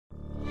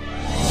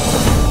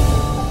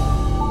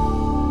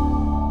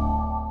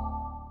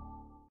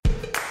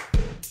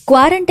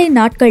Quarantine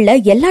நாட்கள்ல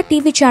எல்லா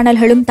TV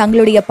சேனல்களும்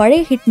தங்களுடைய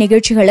பழைய ஹிட்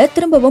நிகழ்ச்சிகளை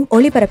திரும்பவும்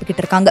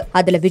ஒளிபரப்பிக்கிட்டு இருக்காங்க.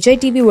 அதுல விஜய்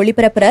டிவி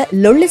ஒளிபரப்புற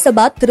லொள்ளு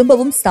சபா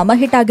திரும்பவும் சம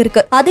ஹிட்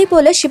ஆகிருக்கு. அதே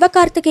போல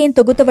சிவகார்த்திகேயன்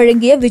தொகுத்து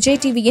வழங்கிய விஜய்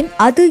டிவியின்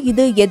அது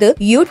இது எது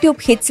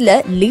யூடியூப் ஹிட்ஸ்ல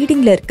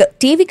லீடிங்ல இருக்கு.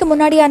 டிவிக்கு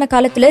முன்னாடியான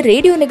காலத்துல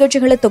ரேடியோ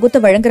நிகழ்ச்சிகளை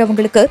தொகுத்து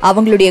வழங்குறவங்களுக்கு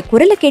அவங்களுடைய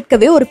குரலை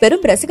கேட்கவே ஒரு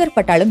பெரும் ரசிகர்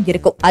பட்டாளம்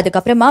இருக்கும்.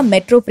 அதுக்கப்புறமா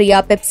metro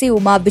Priya, Pepsi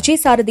Uma,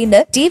 Vijay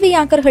சாரதின்னு TV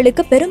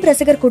ஆங்கர்களுக்கு பெரும்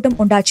ரசிகர் கூட்டம்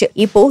உண்டாச்சு.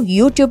 இப்போ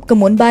யூடியூப்க்கு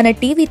முன்பான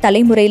டிவி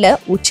தலைமுறையில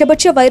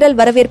உச்சபட்ச வைரல்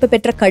வரவேற்பு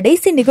பெற்ற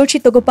கடைசி நிகழ்ச்சி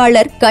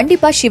தொகுப்பாளர்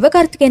கண்டிப்பா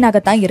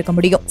சிவகார்த்திகேயனாகத்தான் இருக்க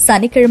முடியும்.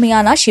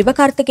 சனிக்கிழமையானா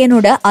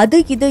சிவகார்த்திகேயனோட அது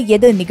இது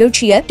எது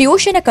நிகழ்ச்சிய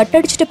டியூஷனை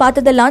கட்டடிச்சுட்டு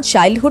பார்த்ததெல்லாம்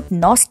சைல்ட்ஹுட்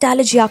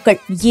நாஸ்டாலஜியாக்கள்.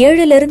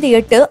 7ல இருந்து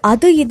 8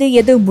 அது இது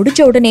எது முடிஞ்ச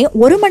உடனே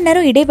 1 மணி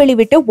நேரம் இடைவெளி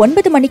விட்டு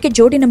 9 மணிக்கு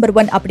ஜோடி நம்பர்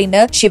 1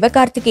 அப்படின்னு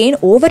சிவகார்த்திகேயன்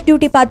ஓவர்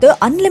டியூட்டி பார்த்து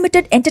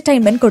அன்லிமிட்டெட்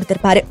என்டர்டைன்மெண்ட்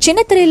கொடுத்திருப்பாரு.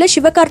 சின்ன திரையில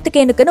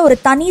சிவகார்த்திகேயனுக்குன்னு ஒரு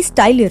தனி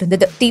ஸ்டைல்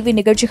இருந்தது. டிவி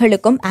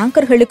நிகழ்ச்சிகளுக்கும்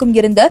ஆங்கர்களுக்கும்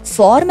இருந்த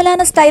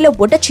ஃபார்மலான ஸ்டைல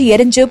உடைச்சு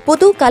எரிஞ்சு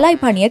புது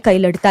கலாய்பாணிய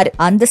கையில் எடுத்தாரு.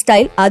 அந்த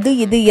ஸ்டைல் அது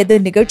இது எது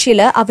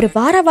நிகழ்ச்சியில அவர்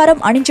வார வாரம்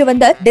அணிஞ்சு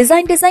வந்த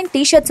டிசைன்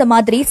டி-ஷர்ட்ஸ்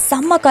மாதிரி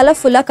செம்ம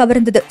கலர்ஃபுல்லா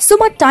கவர்ந்தது.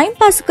 சும்மா டைம்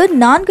பாஸ்க்கு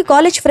 4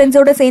 காலேஜ்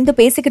ஃப்ரெண்ட்ஸோட சேர்ந்து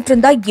பேசிக்கிட்டு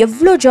இருந்தா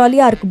எவ்வளவு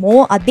ஜாலியா இருக்குமோ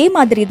அதே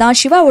மாதிரி தான்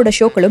சிவாவோட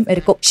ஷோக்களும்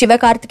இருக்கும்.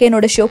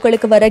 சிவகார்த்திகேயனோட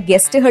ஷோக்களுக்கு வர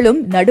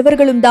கெஸ்ட்களும்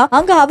நடுவர்களும் தான்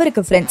அங்க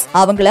அவருக்கு ஃப்ரெண்ட்ஸ்.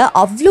 அவங்கள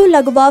அவ்வளவு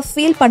லகுவா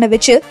ஃபீல் பண்ண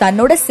வச்சு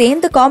தன்னோட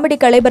சேர்ந்து காமெடி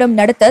கலைபரம்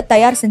நடத்த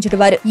தயார்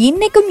செஞ்சுடுவாரு.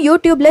 இன்னைக்கும்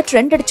யூடியூப்ல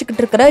ட்ரெண்ட்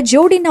அடிச்சுக்கிட்டு இருக்கிற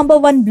ஜோடி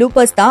நம்பர் 1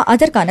 ப்ளூபர்ஸ் தான்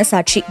அதற்கான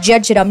சாட்சி.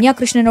 ஜட்ஜ் ரம்யா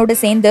கிருஷ்ணனோட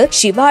சேர்ந்து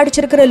சிவா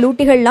அடிச்சிருக்கிற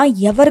லூட்டிகள்லாம்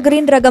எவர்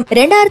கிரீன் ரகம்.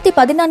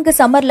 2014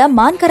 சம்மர்ல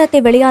மான் கராத்தே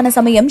வெளியான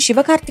சமயம்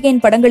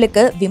சிவகார்த்திகேயன்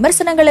படங்களுக்கு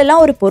விமர்சனங்கள்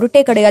எல்லாம் ஒரு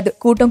பொருட்டே கிடையாது.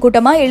 கூட்டம்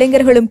கூட்டமா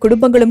இளைஞர்களும்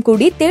குடும்பங்களும்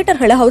கூடி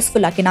தியேட்டர்களை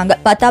ஹவுஸ்ஃபுல் ஆக்கினாங்க.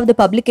 10வது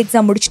பப்ளிக்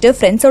எக்ஸாம் முடிச்சுட்டு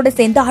ஃப்ரெண்ட்ஸோட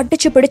சேர்ந்து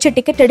அடிச்சு பிடிச்சு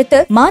டிக்கெட் எடுத்து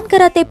மான்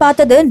கராத்தே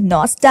பார்த்தது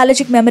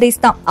நாஸ்டாலஜிக்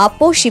மெமரிஸ் தான்.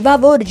 அப்போ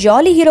சிவாவோ ஒரு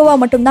ஜாலி ஹீரோவா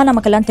மட்டும் தான்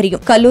நமக்கெல்லாம்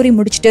தெரியும். கல்லூரி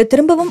முடிச்சுட்டு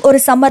திரும்பவும்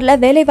ஒரு சம்மர்ல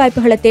வேலை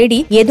வாய்ப்புகளை தேடி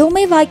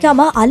எதுவுமே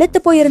வாய்க்காம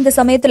அழுத்து போயிருந்த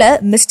சமயத்துல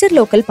மிஸ்டர்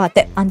லோக்கல்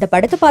பார்த்தேன். அந்த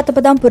படத்தை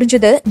பார்த்தப்பதான்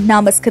புரிஞ்சது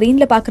நாம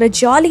ஸ்கிரீன்ல பாக்குற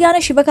ஜாலியான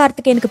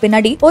சிவகார்த்திகேயனுக்கு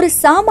பின்னாடி ஒரு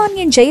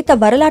சாமானியன் ஜெயித்த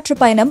வரலாற்று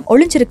பயணம்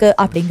ஒளிஞ்சிருக்கு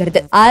அப்படிங்கிறது.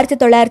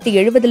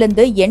 1970ல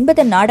இருந்து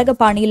 80 நாடக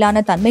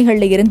பாணியிலான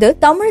தன்மைகள்ல இருந்து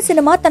தமிழ்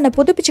சினிமா தன்னை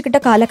புதுப்பிச்சுக்கிட்ட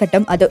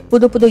காலகட்டம் அது.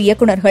 புது புது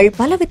இயக்குனர்கள்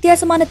பல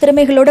வித்தியாசமான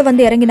திறமைகளோட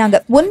வந்து இறங்கினாங்க.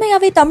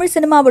 உண்மையாவே தமிழ்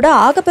சினிமாவோட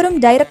ஆகப்பெரும்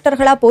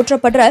டைரக்டர்களா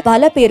போற்றப்படுற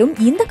பல பேரும்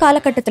இந்த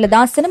காலகட்டத்துல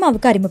தான்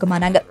சினிமாவுக்கு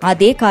அறிமுகமானாங்க.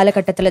 அதே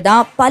காலகட்டத்துல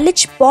தான்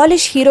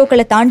பாலிஷ்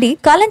ஹீரோக்களை தாண்டி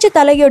கலஞ்ச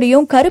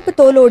தலையோடையும் கருப்பு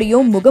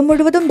தோலோடையும் முகம்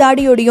முழுவதும்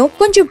தாடியோடையும்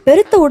கொஞ்சம்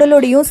பெருத்த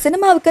உடலோடையும்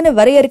சினிமாவுக்குன்னு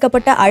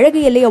வரையறுக்கப்பட்ட அழகு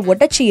எல்லைய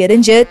ஒட்டச்சி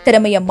எரிஞ்சு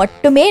திறமைய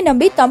மட்டுமே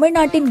நம்பி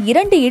தமிழ்நாட்டின்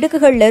 2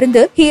 இடுக்குகள்ல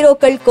இருந்து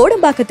ஹீரோக்கள்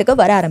கோடம்பாக்கத்துக்கு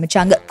வர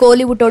ஆரம்பிச்சாங்க.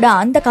 கோலிவுட்டோட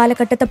அந்த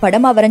காலகட்டத்தை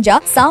படமா வரைஞ்சா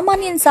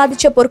சாமானியன்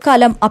சாதிச்ச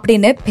பொற்காலம்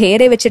அப்படின்னு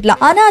பேரே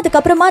வச்சிடலாம். ஆனா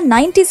அதுக்கப்புறமா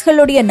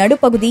 90ஸ்களுடைய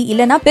நடுப்பகுதி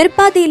இல்லனா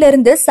பிற்பாதியில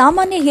இருந்து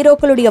சாமானிய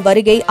ஹீரோக்களுடைய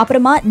வருகை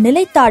அப்புறமா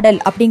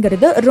நிலைத்தாடல்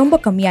அப்படிங்கிறது ரொம்ப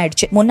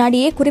கம்மியாயிடுச்சு.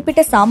 முன்னாடியே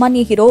குறிப்பிட்ட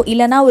சாமானிய ஹீரோ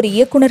இல்லனா ஒரு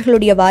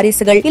இயக்குனர்களுடைய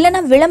வாரிசுகள்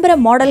இல்லனா விளம்பர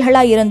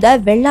மாடல்களா இருந்த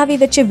வெள்ளாவி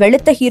வச்சு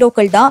வெளுத்த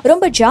ஹீரோக்கள் தான்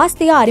ரொம்ப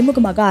ஜாஸ்தியா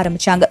அறிமுகமாக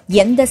ஆரம்பிச்சாங்க.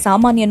 எந்த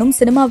சாமானியனும்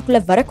சினிமாவுக்குள்ள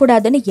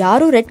வரக்கூடாதுன்னு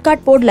யாரும் ரெட்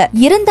கார்டு போடல.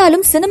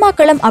 இருந்தாலும் சினிமா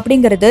களம்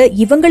அப்படிங்கிறது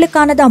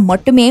இவங்களுக்கானதா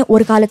மட்டுமே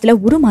ஒரு காலத்துல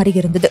உருமாறி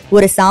இருந்தது.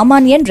 ஒரு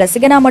சாமானியன்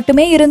ரசிகனா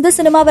மட்டுமே இருந்து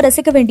சினிமாவை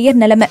ரசிக்க வேண்டிய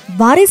நிலைமை.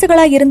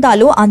 வாரிசுகளா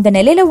இருந்தாலும் அந்த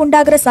நிலையில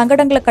உண்டாகிற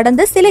சங்கடங்களை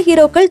கடந்து சில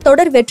ஹீரோக்கள்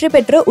தொடர் வெற்றி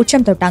பெற்று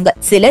உச்சம் தொட்டாங்க.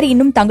 சிலர்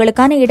இன்னும்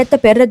தங்களுக்கான இடத்தை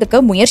பெறறதுக்கு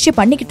முயற்சி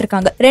பண்ணிக்கிட்டு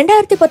இருக்காங்க.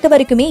 2010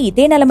 வரைக்குமே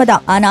இதே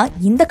நிலைமைதான். ஆனா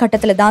இந்த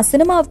கட்டத்துல தான்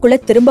சினிமாவுக்குள்ள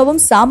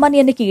திரும்பவும்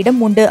சாமானியனுக்கு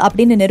இடம் உண்டு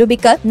அப்படின்னு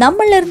நிரூபிக்க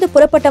நம்மள இருந்து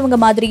புறப்பட்டவங்க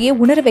மாதிரியே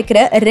உணர வைக்கிற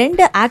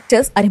 2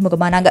 ஆக்டர்ஸ்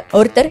அறிமுகமானாங்க.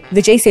 ஒருத்தர்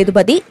விஜய்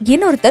சேதுபதி,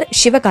 இன்னொருத்தர்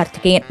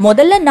சிவகார்த்திகேயன்.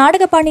 முதல்ல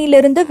நாடக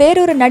பாணியிலிருந்து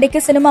வேறொரு நடிக்க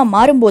சினிமா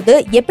மாறும்போது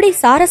எப்படி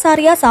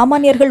சாரசாரியா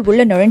சாமானியர்கள்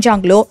உள்ள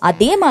நுழைஞ்சாங்களோ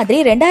அதே மாதிரி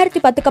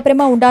 2010க்கு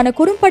அப்புறமா உண்டான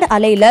குறும்பட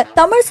அலையில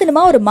தமிழ்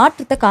சினிமா ஒரு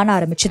மாற்றத்தை காண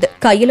ஆரம்பிச்சது.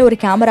 கையில ஒரு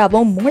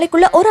கேமராவும்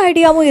மூளைக்குள்ள ஒரு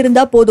ஐடியாவும்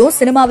இருந்தா போதும்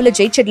சினிமாவில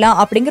ஜெயிச்சிடலாம்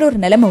அப்படிங்கிற ஒரு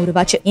நிலைமை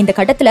உருவாச்சு. இந்த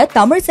கட்டத்துல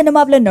தமிழ்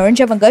சினிமாவில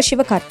நுழைஞ்சவங்க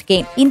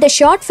சிவகார்த்திகேயன். இந்த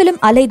ஷார்ட் பிலிம்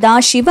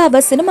அலைதான்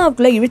சிவாவை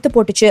சினிமாவுக்குள்ள இழுத்து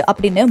போட்டுச்சு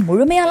அப்படின்னு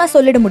முழுமையாலாம்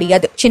சொல்லிட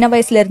முடியாது. சின்ன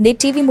வயசுல இருந்தே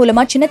டிவி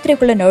மூலமா சின்ன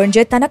திரைக்குள்ள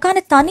நுழைஞ்சு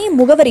தனக்கான தனி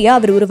முகவரியா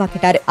அவர்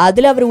உருவாக்கிட்டாரு.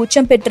 அதுல அவர்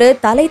உச்சம் பெற்று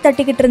தலை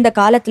தட்டிக்கிட்டு இருந்த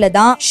காலத்துல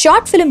தான்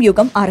ஷார்ட் பிலிம்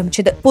யுகம்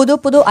ஆரம்பிச்சது. புது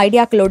புது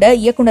ஐடியாக்களோட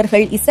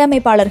இயக்குனர்கள்,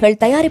 இசையமைப்பாளர்கள்,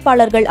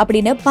 தயாரிப்பாளர்கள்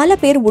அப்படின்னு பல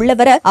பேர்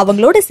உள்ளவர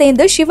அவங்களோட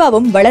சேர்ந்து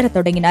சிவாவும் வளர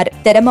தொடங்கினார்.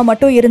 திறமை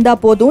மட்டும் இருந்தா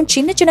போதும்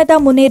சின்னதா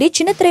முன்னேறி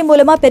சின்ன திரை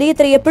மூலமா பெரிய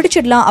திரையை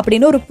பிடிச்சிடலாம்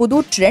அப்படின்னு ஒரு புது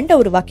ட்ரெண்ட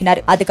உருவாக்கினார்.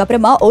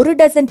 அதுக்கப்புறமா ஒரு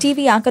டசன்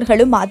டிவி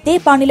ஆங்கர்களும் அதே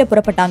பாணியில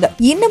புறப்பட்டாங்க.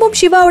 இன்னமும்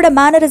சிவாவோட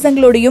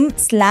மேனரிசங்களோடையும்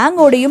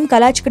ஸ்லாங்கோடையும்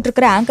கலாய்ச்சிக்கிட்டு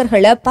இருக்கிற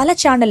ஆங்கர்களை பல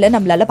சேனல்ல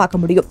நம்மளால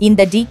பார்க்க முடியும்.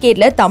 இந்த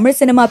டிகேட்ல தமிழ்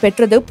சினிமா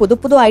பெற்றது புது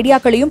புது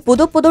ஐடியாக்களையும்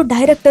புது புது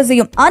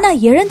டைரக்டர்ஸையும். ஆனா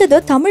இழந்தது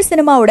தமிழ்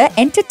சினிமாவோட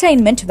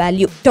entertainment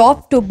value.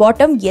 Top to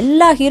bottom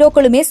எல்லா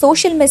ஹீரோக்களுமே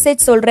சோஷியல்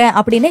மெசேஜ் சொல்றேன்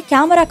அப்படின்னு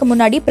கேமராக்கு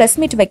முன்னாடி பிரஸ்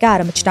மீட் வைக்க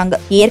ஆரம்பிச்சிட்டாங்க.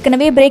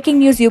 ஏற்கனவே பிரேக்கிங்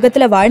நியூஸ்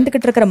யுகத்துல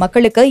வாழ்ந்துகிட்டு இருக்கிற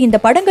மக்களுக்கு இந்த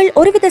படங்கள்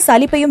ஒருவித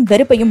சலிப்பையும்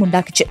வெறுப்பையும்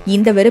உண்டாக்குச்சு.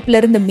 இந்த வெறுப்புல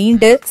இருந்து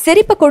மீண்டு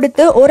சிரிப்பை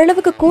கொடுத்து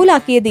ஓரளவுக்கு கூல்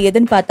ஆக்கியது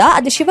எதுன்னு பார்த்தா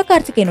அது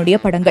சிவகார்த்திகேயனுடைய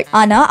படங்கள்.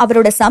 ஆனா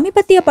அவரோட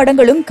சமீபத்திய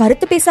படங்களும்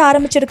கருத்து பேச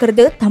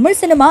ஆரம்பிச்சிருக்கிறது தமிழ்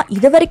சினிமா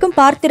இதுவரைக்கும்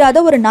பார்த்திராத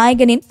இல்லாத ஒரு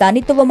நாயகனின்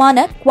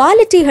தனித்துவமான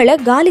குவாலிட்டிகளை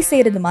காலி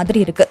செய்யறது மாதிரி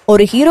இருக்கு.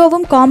 ஒரு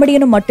ஹீரோவும்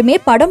காமெடியனும் மட்டுமே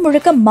படம்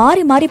முழுக்க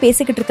மாறி மாறி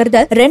பேசிக்கிட்டு இருக்கிறத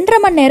 2.5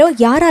 மணி நேரம்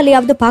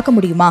யாராலையாவது பார்க்க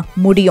முடியுமா?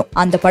 முடியும்.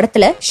 அந்த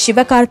படத்துல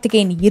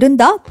சிவகார்த்திகேயன்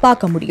இருந்தா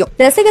பார்க்க முடியும்.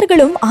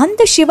 ரசிகர்களும்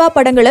அந்த சிவா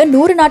படங்களை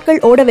 100 நாட்கள்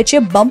ஓட வச்சு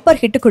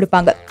பம்பர் ஹிட்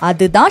கொடுப்பாங்க.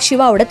 அதுதான்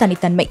சிவாவோட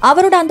தனித்தன்மை.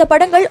 அவரோட அந்த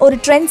படங்கள் ஒரு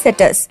ட்ரெண்ட்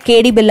செட்டர்ஸ்.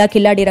 கேடி பில்லா,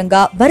 கில்லாடி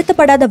ரங்கா,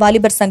 வருத்தப்படாத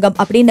வாலிபர் சங்கம்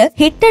அப்படின்னு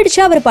ஹிட்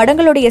அடிச்சு அவர்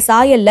படங்களுடைய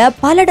சாயல்ல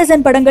பல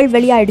டசன் படங்கள்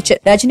வெளியாயிடுச்சு.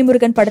 ரஜினி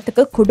முருகன்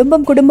படத்துக்கு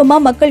குடும்பமா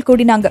மக்கள்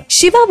கூடினாங்க.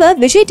 சிவாவை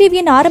விஜய்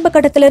டிவியின் ஆரம்ப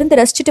கட்டத்துல இருந்து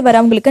ரசிச்சுட்டு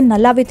வரவங்களுக்கு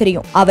நல்லாவே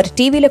தெரியும். அவர்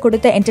டிவில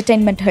கொடுத்த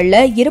என்டர்டைன்மெண்ட்கள்ல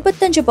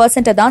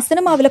 25% தான்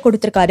சினிமாவில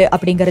கொடுத்திருக்காரு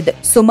அப்படிங்கிறது.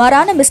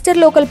 சுமாரான மிஸ்டர்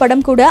லோக்கல்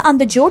படம் கூட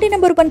அந்த ஜோடி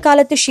நம்பர் 1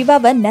 காலத்து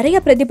சிவாவை நிறைய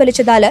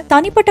பிரதிபலிச்சதால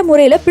தனிப்பட்ட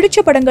முறையில பிடிச்ச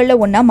படங்கள்ல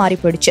ஒன்னா மாறி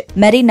போயிடுச்சு.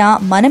 மெரினா,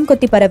 மனம்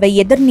கொத்தி பறவை,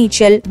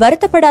 எதிர்நீச்சல்,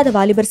 வருத்தப்படாத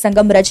வாலிபர்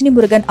சங்கம், ரஜினி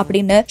முருகன்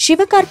அப்படின்னு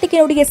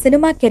சிவகார்த்திகேயனுடைய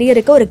சினிமா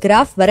கெரியருக்கு ஒரு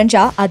கிராஃப்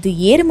வரைஞ்சா அது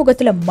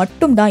ஏறுமுகத்துல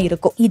மட்டும் தான்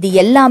இருக்கும். இது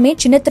எல்லாமே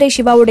சின்னத்திரை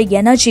சிவாவோட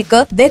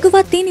எனர்ஜிக்கு வெகுவா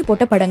தீனி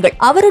போட்ட படங்கள்.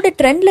 அவரோட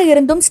ட்ரெண்ட்ல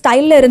இருந்தும்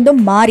ஸ்டைல்ல இருந்தும்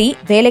மாறி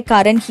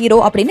வேலைக்காரன், ஹீரோ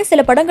அப்படின்னு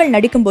சில படங்கள்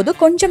நடிக்கும் போது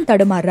கொஞ்சம்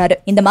தடுமாறுறாரு.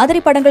 இந்த மாதிரி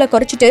படங்களை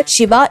குறைச்சிட்டு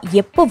சிவா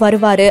எப்போ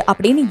வருவாரு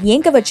அப்படின்னு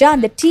ஏங்க வச்சா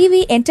அந்த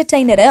டிவி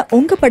என்டர்டைனரை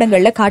உங்க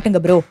படங்கள்ல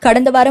காட்டுங்க ப்ரோ.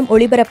 கடந்த வாரம்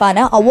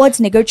ஒளிபரப்பான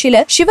அவார்ட்ஸ்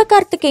நிகழ்ச்சியில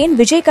சிவகார்த்திகேயன்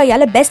விஜய்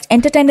கையால பெஸ்ட்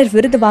என்டர்டைனர்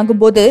விருது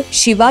வாங்கும் போது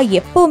சிவா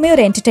எப்பவுமே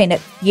ஒரு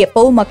என்டர்டைனர்,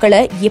 எப்பவும்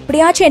மக்களை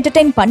எப்படியாச்சும்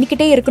என்டர்டைன்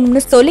பண்ணிக்கிட்டே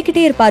இருக்கணும்னு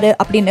சொல்லிக்கிட்டே இருப்பாரு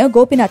அப்படின்னு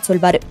கோபிநாத்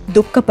சொல்வாரு.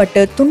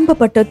 துக்கப்பட்டு,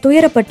 துன்பப்பட்டு,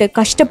 துயரப்பட்டு,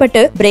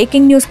 கஷ்டப்பட்டு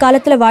பிரேக்கிங் நியூஸ்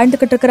காலத்துல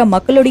வாழ்ந்துகிட்டு இருக்கிற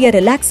மக்களுடைய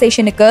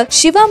ரிலாக்ஸேஷனுக்கு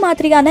சிவா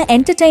மாதிரியான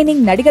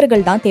என்டர்டைனிங்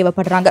நடிகர்கள் தான்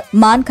தேவைப்படுறாங்க.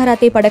 மான்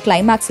கராத்தே பட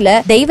கிளைமாக்ஸ்ல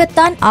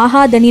தெய்வத்தான்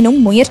ஆகாதனினும்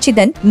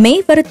முயற்சிதன்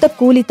மெய் வருத்த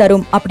கூலி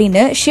தரும்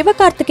அப்படின்னு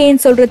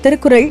சிவகார்த்திகேயன் சொல்ற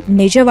திருக்குறள்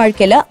நிஜ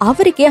வாழ்க்கையில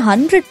அவருக்கே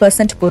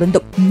 100%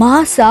 பொருந்தும்.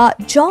 மாசா,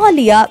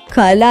 ஜாலியா,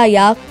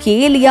 கலாயா,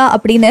 கேலியா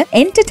அப்படின்னு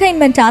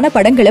என்டர்டைன்மெண்டான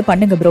படங்களை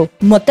பண்ணுங்க ப்ரோ.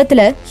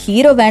 மொத்தத்துல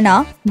ஹீரோ வேணா,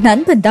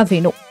 நண்பன் தான்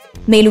வேணும்.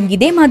 மேலும்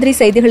இதே மாதிரி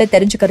செய்திகளை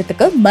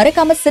தெரிஞ்சுக்கிறதுக்கு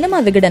மறக்காம சினிமா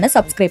விகடனை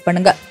சப்ஸ்கிரைப்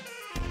பண்ணுங்க.